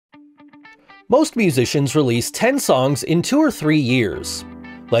Most musicians release 10 songs in 2 or 3 years.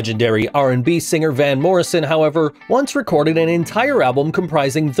 Legendary R&B singer Van Morrison, however, once recorded an entire album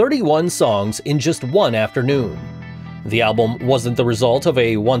comprising 31 songs in just one afternoon. The album wasn't the result of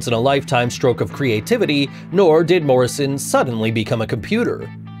a once-in-a-lifetime stroke of creativity, nor did Morrison suddenly become a computer.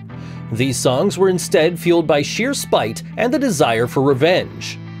 These songs were instead fueled by sheer spite and the desire for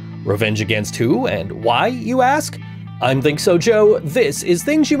revenge. Revenge against who and why, you ask? I'm Think So Joe, this is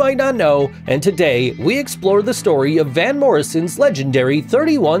Things You Might Not Know, and today we explore the story of Van Morrison's legendary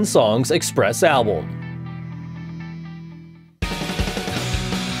 31 Songs Express album.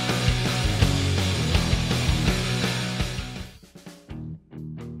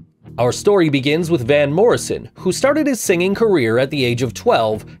 Our story begins with Van Morrison, who started his singing career at the age of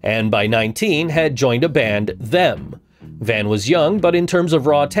 12 and by 19 had joined a band, Them. Van was young, but in terms of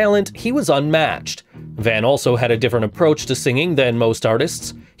raw talent, he was unmatched. Van also had a different approach to singing than most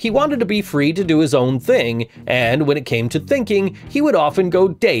artists. He wanted to be free to do his own thing, and when it came to thinking, he would often go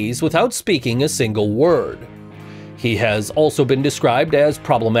days without speaking a single word. He has also been described as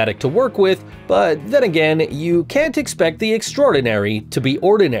problematic to work with, but then again, you can't expect the extraordinary to be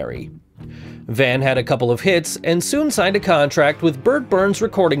ordinary. Van had a couple of hits and soon signed a contract with Burt Burns'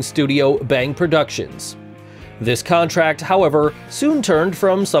 recording studio, Bang Productions. This contract, however, soon turned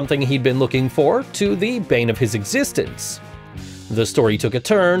from something he'd been looking for to the bane of his existence. The story took a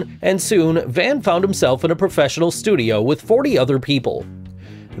turn, and soon Van found himself in a professional studio with 40 other people.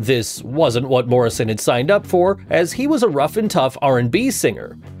 This wasn't what Morrison had signed up for, as he was a rough and tough R&B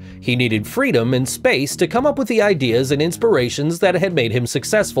singer. He needed freedom and space to come up with the ideas and inspirations that had made him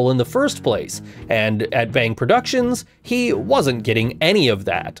successful in the first place, and at Bang Productions, he wasn't getting any of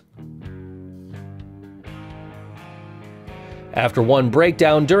that. After one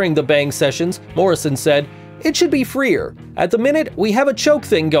breakdown during the Bang sessions, Morrison said, "It should be freer. At the minute, we have a choke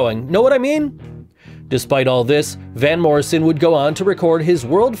thing going, know what I mean?" Despite all this, Van Morrison would go on to record his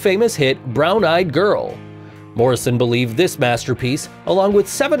world-famous hit, Brown Eyed Girl. Morrison believed this masterpiece, along with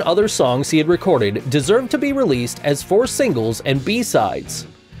 7 other songs he had recorded, deserved to be released as 4 singles and B-sides.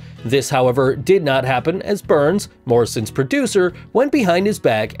 This, however, did not happen as Burns, Morrison's producer, went behind his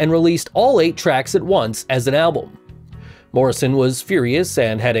back and released all 8 tracks at once as an album. Morrison was furious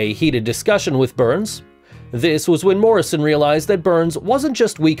and had a heated discussion with Burns. This was when Morrison realized that Burns wasn't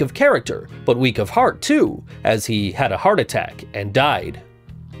just weak of character, but weak of heart too, as he had a heart attack and died.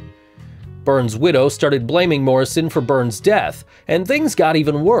 Burns' widow started blaming Morrison for Burns' death, and things got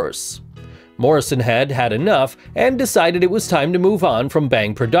even worse. Morrison had had enough and decided it was time to move on from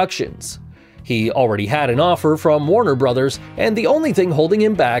Bang Productions. He already had an offer from Warner Brothers, and the only thing holding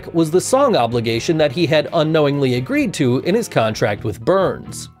him back was the song obligation that he had unknowingly agreed to in his contract with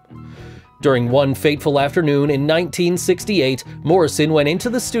Burns. During one fateful afternoon in 1968, Morrison went into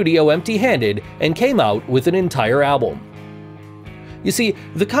the studio empty-handed and came out with an entire album. You see,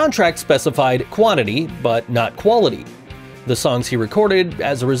 the contract specified quantity, but not quality. The songs he recorded,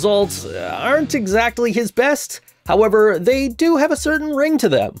 as a result, aren't exactly his best. However, they do have a certain ring to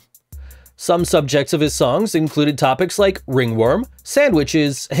them. Some subjects of his songs included topics like ringworm,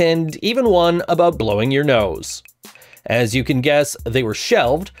 sandwiches, and even one about blowing your nose. As you can guess, they were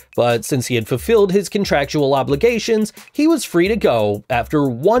shelved, but since he had fulfilled his contractual obligations, he was free to go after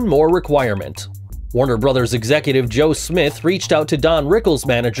one more requirement. Warner Brothers executive Joe Smith reached out to Don Rickles'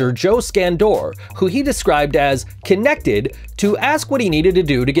 manager Joe Scandor, who he described as connected, to ask what he needed to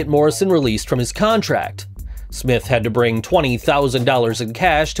do to get Morrison released from his contract. Smith had to bring $20,000 in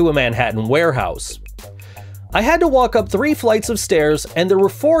cash to a Manhattan warehouse. "I had to walk up 3 flights of stairs, and there were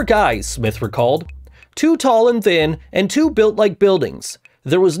 4 guys," Smith recalled. 2 tall and thin, and 2 built like buildings.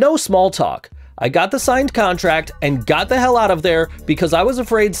 There was no small talk. I got the signed contract and got the hell out of there because I was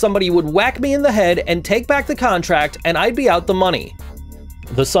afraid somebody would whack me in the head and take back the contract and I'd be out the money.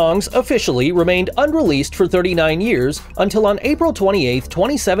 The songs officially remained unreleased for 39 years until on April 28,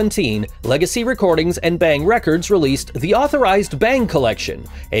 2017, Legacy Recordings and Bang Records released the Authorized Bang Collection,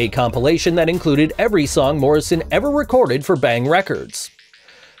 a compilation that included every song Morrison ever recorded for Bang Records.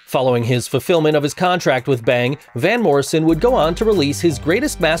 Following his fulfillment of his contract with Bang, Van Morrison would go on to release his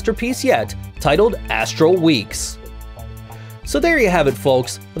greatest masterpiece yet, titled Astral Weeks. So there you have it,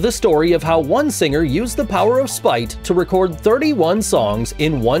 folks, the story of how one singer used the power of spite to record 31 songs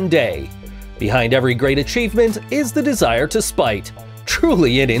in one day. Behind every great achievement is the desire to spite.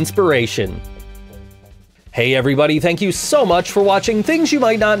 Truly an inspiration. Hey everybody, thank you so much for watching Things You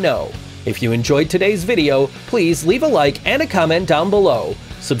Might Not Know. If you enjoyed today's video, please leave a like and a comment down below.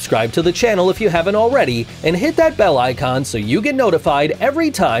 Subscribe to the channel if you haven't already, and hit that bell icon so you get notified every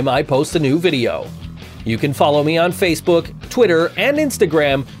time I post a new video. You can follow me on Facebook, Twitter, and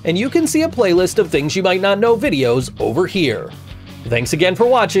Instagram, and you can see a playlist of things you might not know videos over here. Thanks again for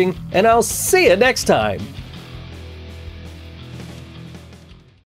watching, and I'll see you next time!